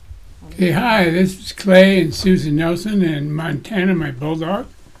Hey, hi, this is Clay and Susan Nelson and Montana, my bulldog.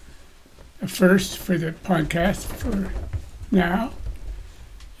 A first for the podcast for now.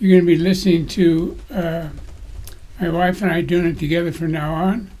 You're going to be listening to my wife and I doing it together from now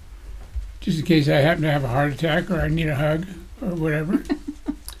on, just in case I happen to have a heart attack or I need a hug or whatever.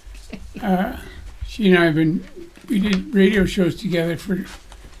 She and I we did radio shows together for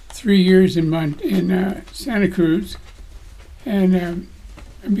 3 years in Santa Cruz, and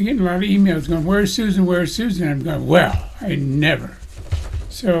I'm getting a lot of emails going, "Where's Susan? Where's Susan?" I'm going, well, I never.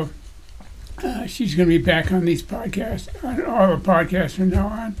 So she's going to be back on these podcasts, on all the podcasts from now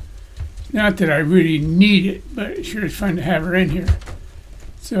on. Not that I really need it, but it sure is fun to have her in here.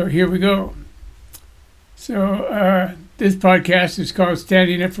 So here we go. So this podcast is called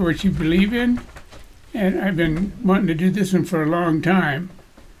Standing Up for What You Believe In, and I've been wanting to do this one for a long time.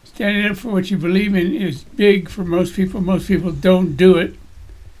 Standing up for what you believe in is big for most people. Most people don't do it.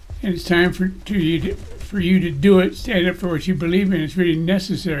 And it's time for you to do it. Stand up for what you believe in. It's really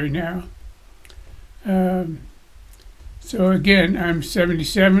necessary now. So again, I'm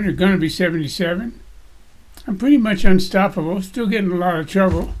 77, or going to be 77. I'm pretty much unstoppable. Still getting a lot of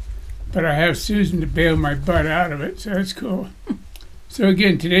trouble, but I have Susan to bail my butt out of it, so that's cool. So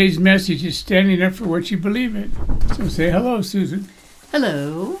again, today's message is standing up for what you believe in. So say hello, Susan.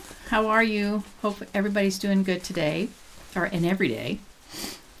 Hello. How are you? Hope everybody's doing good today, and every day.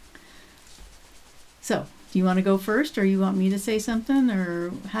 So, do you want to go first, or you want me to say something,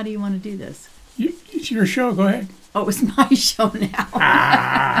 or how do you want to do this? It's your show. Go ahead. Oh, it's my show now.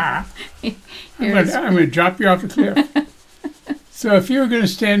 I'm going to drop you off the cliff. So if you were going to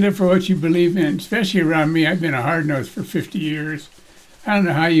stand up for what you believe in, especially around me, I've been a hard nose for 50 years. I don't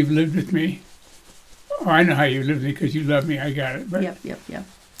know how you've lived with me. Oh, I know how you lived with me because you love me. I got it. But Yep.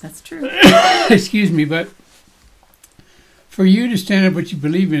 That's true. excuse me, but for you to stand up what you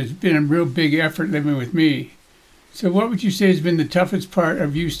believe in has been a real big effort living with me. So what would you say has been the toughest part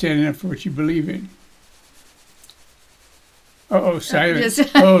of you standing up for what you believe in? Uh-oh, silence.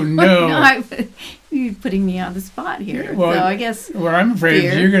 Oh, no. You're putting me on the spot here. Yeah, well, so I guess... What I'm afraid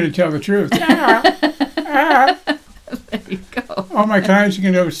is you're going to tell the truth. There you go. All my clients are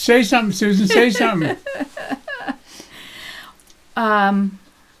going to go, say something, Susan, say something.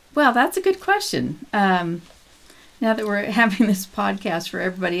 Well, that's a good question. Now that we're having this podcast for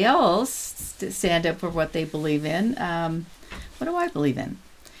everybody else to stand up for what they believe in, what do I believe in?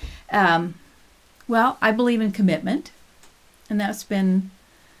 Well, I believe in commitment, and there have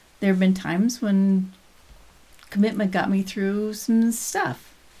been times when commitment got me through some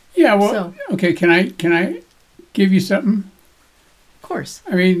stuff. Yeah, well, okay, can I give you something? Of course.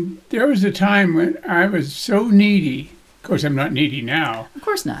 I mean, there was a time when I was so needy. Of course, I'm not needy now. Of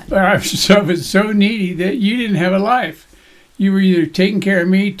course not. But I was so needy that you didn't have a life. You were either taking care of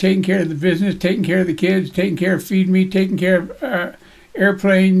me, taking care of the business, taking care of the kids, taking care of feeding me, taking care of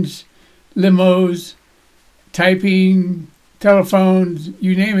airplanes, limos, typing, telephones,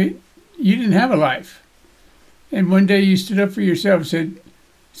 you name it. You didn't have a life. And one day you stood up for yourself and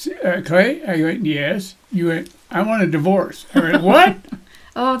said, Clay? I went, yes. You went, I want a divorce. I went, what?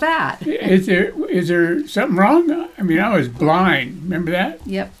 Oh, that. Is there something wrong? I mean, I was blind. Remember that?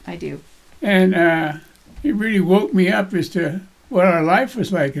 Yep, I do. And it really woke me up as to what our life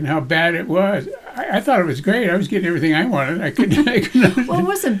was like and how bad it was. I thought it was great. I was getting everything I wanted. I couldn't. Well, it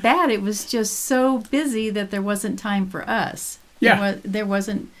wasn't bad. It was just so busy that there wasn't time for us. Yeah. There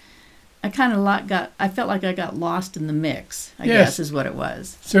wasn't. I felt like I got lost in the mix, I Yes. guess is what it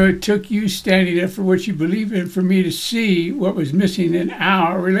was. So it took you standing up for what you believe in for me to see what was missing in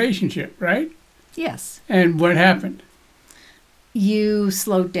our relationship, right? Yes. And what happened? You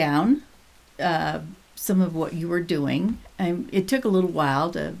slowed down some of what you were doing. It took a little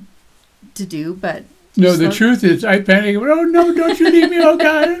while to do, but... No, the truth is I panicked. Oh, no, don't you leave me, oh,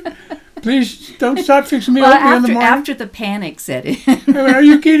 God. Please don't stop fixing me up in the morning. After the panic set in. I went, are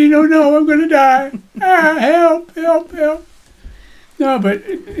you kidding? Oh, no, I'm going to die. Help. No, but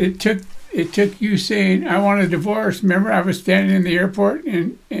it took you saying, I want a divorce. Remember, I was standing in the airport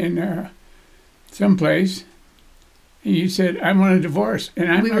in someplace, and you said, I want a divorce.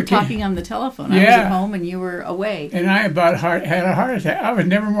 And we were talking on the telephone. Yeah. I was at home, and you were away. And I about had a heart attack. I was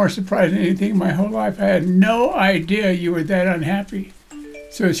never more surprised than anything in my whole life. I had no idea you were that unhappy.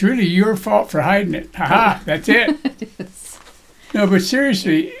 So it's really your fault for hiding it. Ha-ha, that's it. Yes. No, but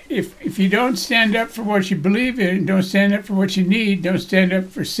seriously, if you don't stand up for what you believe in, don't stand up for what you need, don't stand up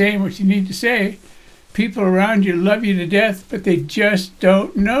for saying what you need to say, people around you love you to death, but they just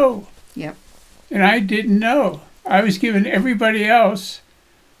don't know. Yep. And I didn't know. I was giving everybody else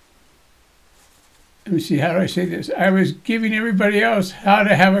let me see, how do I say this? I was giving everybody else how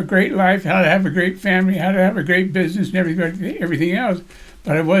to have a great life, how to have a great family, how to have a great business, and everything else,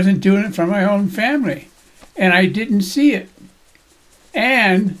 but I wasn't doing it for my own family, and I didn't see it.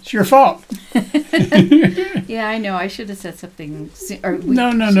 And it's your fault. Yeah, I know. I should have said something.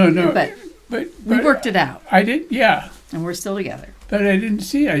 No. But we worked it out. I did, yeah. And we're still together. But I didn't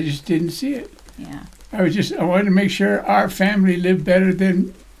see it. I just didn't see it. Yeah. I wanted to make sure our family lived better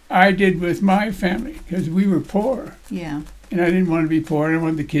than I did with my family, because we were poor. Yeah. And I didn't want to be poor. I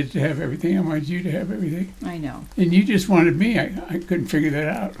wanted the kids to have everything. I wanted you to have everything. I know. And you just wanted me. I couldn't figure that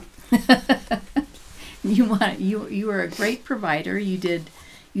out. You were a great provider. You did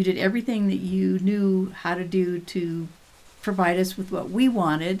everything that you knew how to do to provide us with what we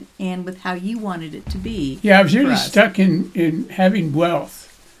wanted and with how you wanted it to be. Yeah, I was really stuck in having wealth,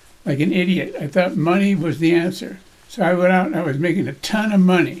 like an idiot. I thought money was the answer. So I went out and I was making a ton of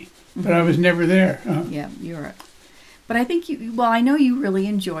money, but I was never there. Yeah, you're right. But I think I know you really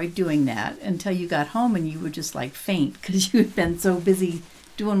enjoyed doing that until you got home and you would just like faint because you had been so busy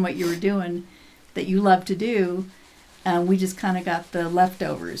doing what you were doing that you love to do. We just kind of got the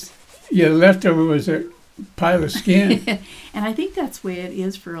leftovers. Yeah, the leftover was a pile of skin. And I think that's the way it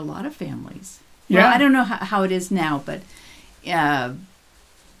is for a lot of families. Yeah. Well, I don't know how it is now, but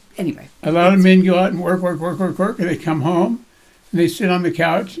anyway. A lot of men go out and work, and they come home, and they sit on the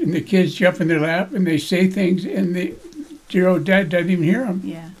couch, and the kids jump in their lap, and they say things, and dear old dad doesn't even hear them.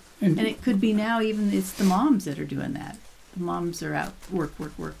 Yeah. And it could be now even it's the moms that are doing that. The moms are out, work.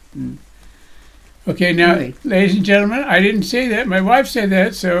 And okay, now, ladies and gentlemen, I didn't say that. My wife said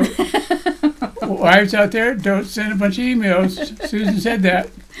that, so wives out there, don't send a bunch of emails. Susan said that.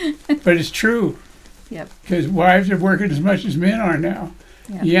 But it's true. Yep. Because wives are working as much as men are now.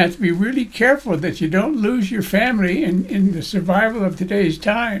 Yep. You have to be really careful that you don't lose your family in the survival of today's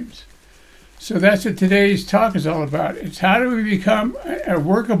times. So that's what today's talk is all about. It's how do we become a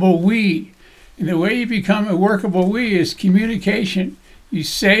workable we? And the way you become a workable we is communication. You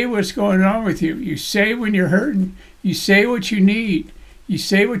say what's going on with you. You say when you're hurting. You say what you need. You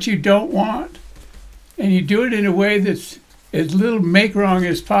say what you don't want. And you do it in a way that's as little make wrong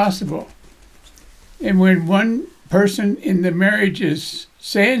as possible. And when one person in the marriage is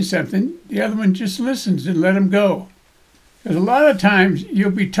saying something, the other one just listens and let them go. Because a lot of times you'll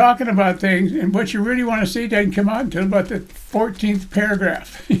be talking about things and what you really want to say doesn't come out until about the 14th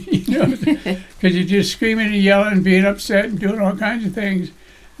paragraph. Because you're just screaming and yelling and being upset and doing all kinds of things.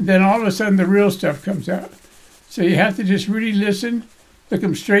 And then all of a sudden the real stuff comes out. So you have to just really listen, look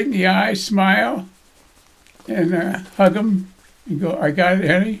them straight in the eye, smile, and hug them and go, I got it,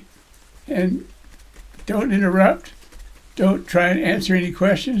 honey. And don't interrupt. Don't try and answer any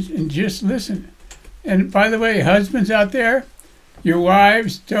questions and just listen. And by the way, husbands out there, your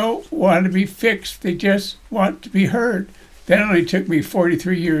wives don't want to be fixed. They just want to be heard. That only took me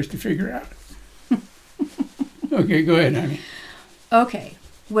 43 years to figure out. Okay, go ahead, honey. Okay.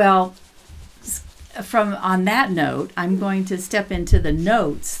 Well, on that note, I'm going to step into the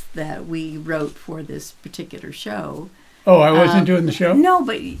notes that we wrote for this particular show. Oh, I wasn't doing the show? No,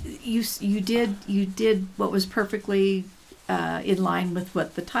 but you did what was perfectly in line with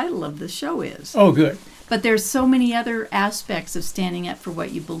what the title of the show is. Oh, good. But there's so many other aspects of standing up for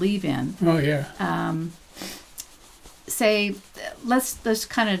what you believe in. Oh, yeah. Let's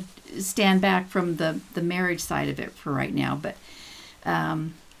kind of stand back from the marriage side of it for right now. But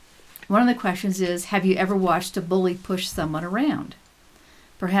one of the questions is, have you ever watched a bully push someone around?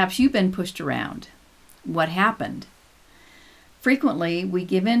 Perhaps you've been pushed around. What happened? Frequently, we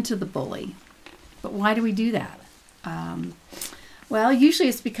give in to the bully. But why do we do that? Well, usually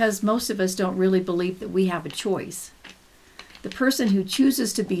it's because most of us don't really believe that we have a choice. The person who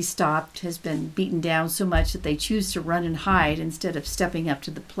chooses to be stopped has been beaten down so much that they choose to run and hide instead of stepping up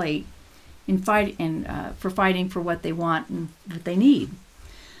to the plate and fighting for what they want and what they need.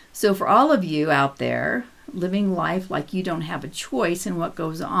 So for all of you out there living life like you don't have a choice in what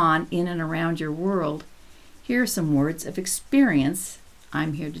goes on in and around your world, here are some words of experience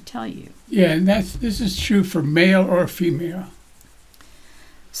I'm here to tell you. Yeah, and this is true for male or female.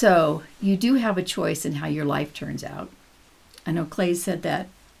 So you do have a choice in how your life turns out. I know Clay said that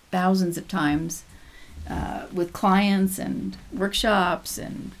thousands of times with clients and workshops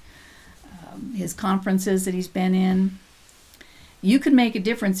and his conferences that he's been in. You can make a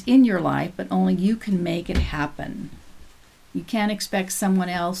difference in your life, but only you can make it happen. You can't expect someone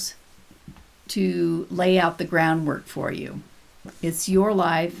else to lay out the groundwork for you. It's your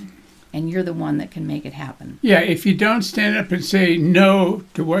life, and you're the one that can make it happen. Yeah, if you don't stand up and say no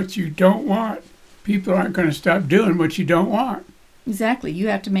to what you don't want, people aren't going to stop doing what you don't want. Exactly. You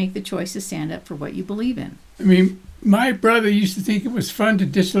have to make the choice to stand up for what you believe in. I mean, my brother used to think it was fun to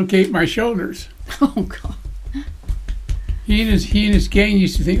dislocate my shoulders. Oh, God. He and his gang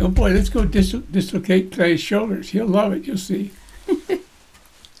used to think, oh boy, let's go dislocate Clay's shoulders. He'll love it. You'll see.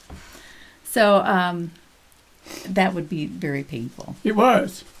 So that would be very painful. It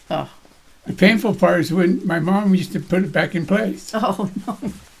was. Oh. The painful part is when my mom used to put it back in place. Oh, no.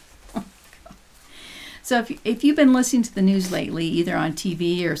 So if you've been listening to the news lately, either on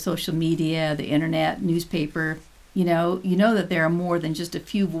TV or social media, the internet, newspaper, you know that there are more than just a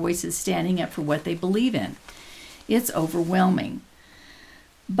few voices standing up for what they believe in. It's overwhelming.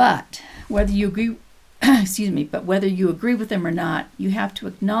 But whether you agree, whether you agree with them or not, you have to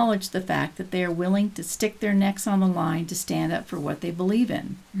acknowledge the fact that they are willing to stick their necks on the line to stand up for what they believe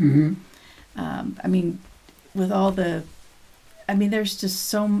in. Mm-hmm. There's just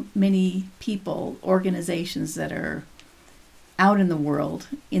so many people, organizations that are out in the world,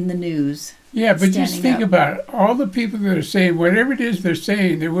 in the news. Yeah, but just think about it. All the people that are saying whatever it is they're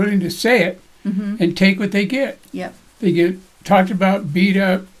saying, they're willing to say it and take what they get. Yep. They get talked about, beat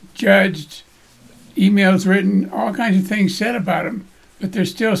up, judged, emails written, all kinds of things said about them. But they're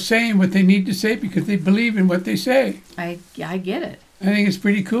still saying what they need to say because they believe in what they say. I get it. I think it's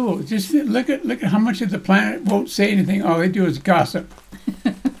pretty cool. Just look at how much of the planet won't say anything. All they do is gossip.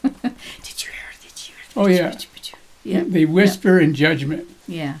 Did you hear? Oh, yeah. Yep. They whisper in judgment.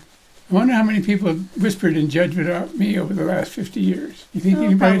 Yeah. I wonder how many people have whispered in judgment about me over the last 50 years. You think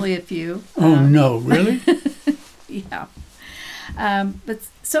anybody? Probably a few. Oh, no, really? Yeah. But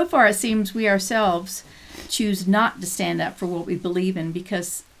so far it seems we ourselves choose not to stand up for what we believe in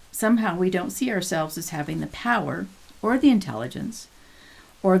because somehow we don't see ourselves as having the power or the intelligence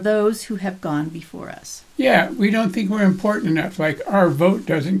or those who have gone before us. Yeah, we don't think we're important enough, like our vote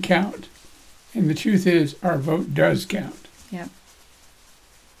doesn't count. And the truth is, our vote does count. Yep.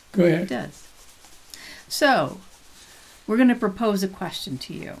 Go ahead. It does. So, we're going to propose a question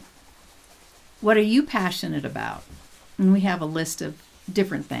to you. What are you passionate about? And we have a list of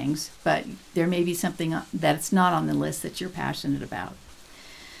different things, but there may be something that's not on the list that you're passionate about.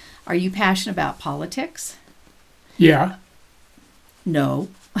 Are you passionate about politics? Yeah. No,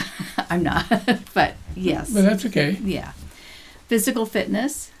 I'm not, but yes. But that's okay. Yeah. Physical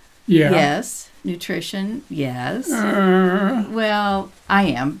fitness? Yeah. Yes. Nutrition? Yes. Well, I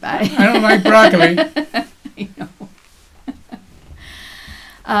am. I don't like broccoli. I know.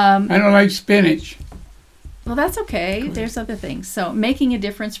 I don't like spinach. Well, that's okay. There's other things. So, making a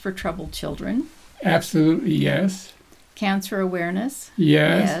difference for troubled children. Absolutely, yes. Cancer awareness.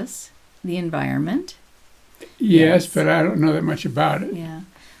 Yes. Yes. The environment. Yes, but I don't know that much about it. Yeah.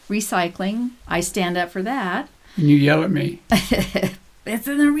 Recycling. I stand up for that. And you yell at me. It's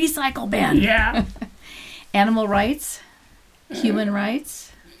in the recycle bin. Yeah. Animal rights. Human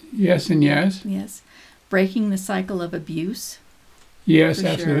rights. Yes and yes. Yes. Breaking the cycle of abuse. Yes, for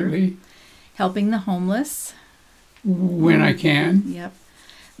absolutely. Sure. Helping the homeless. When I can. Yep.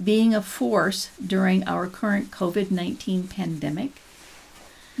 Being a force during our current COVID-19 pandemic.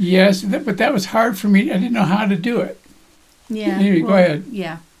 Yes, but that was hard for me. I didn't know how to do it. Yeah. Anyway, go ahead.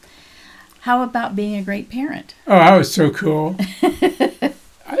 Yeah. How about being a great parent? Oh, I was so cool.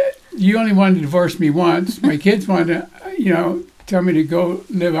 You only wanted to divorce me once. My kids wanted to, tell me to go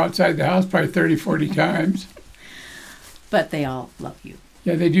live outside the house probably 30, 40 times. But they all love you.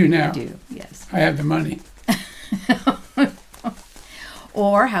 Yeah, they do now. They do, yes. I have the money.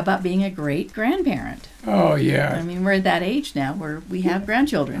 Or how about being a great grandparent? Oh, yeah. I mean, we're at that age now where we have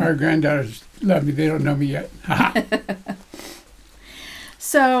grandchildren. Our granddaughters love me. They don't know me yet.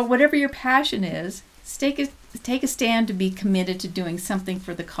 So whatever your passion is, take a stand to be committed to doing something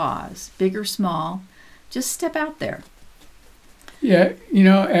for the cause, big or small. Just step out there. Yeah,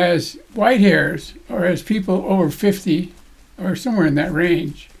 as white hairs or as people over 50 or somewhere in that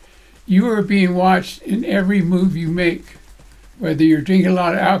range, you are being watched in every move you make. Whether you're drinking a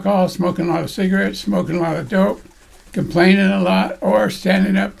lot of alcohol, smoking a lot of cigarettes, smoking a lot of dope, complaining a lot, or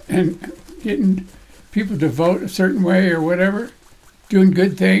standing up and getting people to vote a certain way or whatever, doing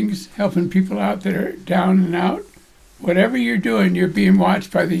good things, helping people out that are down and out. Whatever you're doing, you're being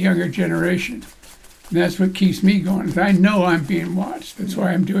watched by the younger generation. And that's what keeps me going. I know I'm being watched. That's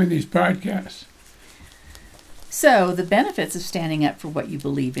why I'm doing these podcasts. So the benefits of standing up for what you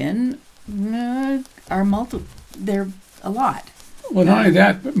believe in are multiple. They're a lot. Well, not only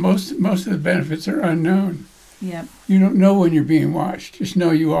that, but most of the benefits are unknown. Yep. You don't know when you're being watched. Just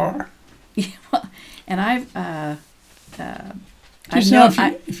know you are. And Just know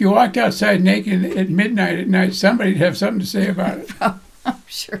if you walked outside naked at midnight at night, somebody'd have something to say about it. I'm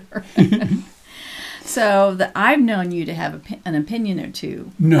sure. So I've known you to have an opinion or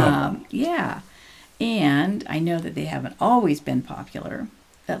two. No. Yeah. And I know that they haven't always been popular,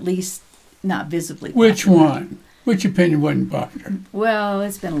 at least not visibly popular. Which one? Which opinion wasn't popular? Well,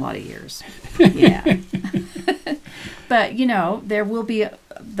 it's been a lot of years. Yeah. But, there will be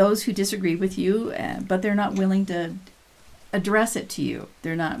those who disagree with you, but they're not willing to address it to you.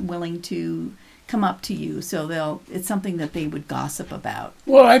 They're not willing to come up to you, so it's something that they would gossip about.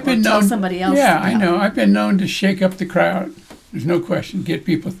 Well, I've been known. Tell somebody else. Yeah, about. I know. I've been known to shake up the crowd. There's no question. Get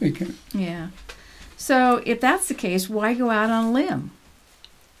people thinking. Yeah. So if that's the case, why go out on a limb?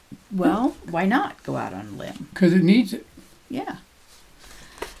 Well, why not go out on a limb? Because it needs it. Yeah.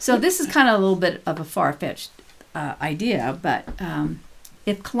 So this is kind of a little bit of a far-fetched idea, but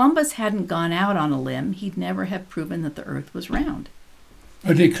if Columbus hadn't gone out on a limb, he'd never have proven that the Earth was round.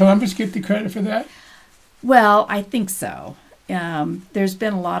 Oh, did Columbus get the credit for that? Well, I think so. There's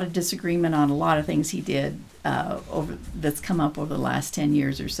been a lot of disagreement on a lot of things he did that's come up over the last 10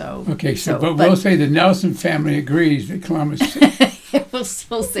 years or so. Okay, but we'll say the Nelson family agrees that Columbus... We'll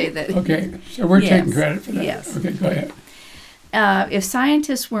still say that. Okay, so we're taking credit for that. Yes. Okay, go ahead. If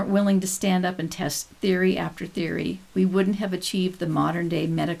scientists weren't willing to stand up and test theory after theory, we wouldn't have achieved the modern-day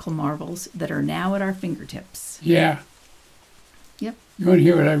medical marvels that are now at our fingertips. Yeah. Yep. You want to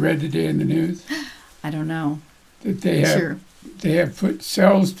hear what I read today in the news? I don't know. That they have put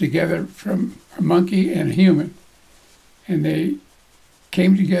cells together from a monkey and a human, and they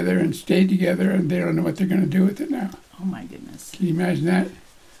came together and stayed together, and they don't know what they're going to do with it now. Oh, my goodness. Can you imagine that?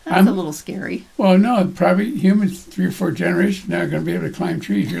 That's a little scary. Well, no, probably humans 3 or 4 generations now are going to be able to climb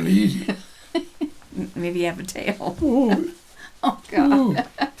trees really easy. Maybe you have a tail. Oh, God. Ooh.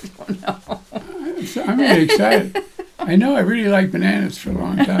 I don't know. I'm really excited. I know I really liked bananas for a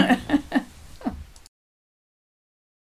long time.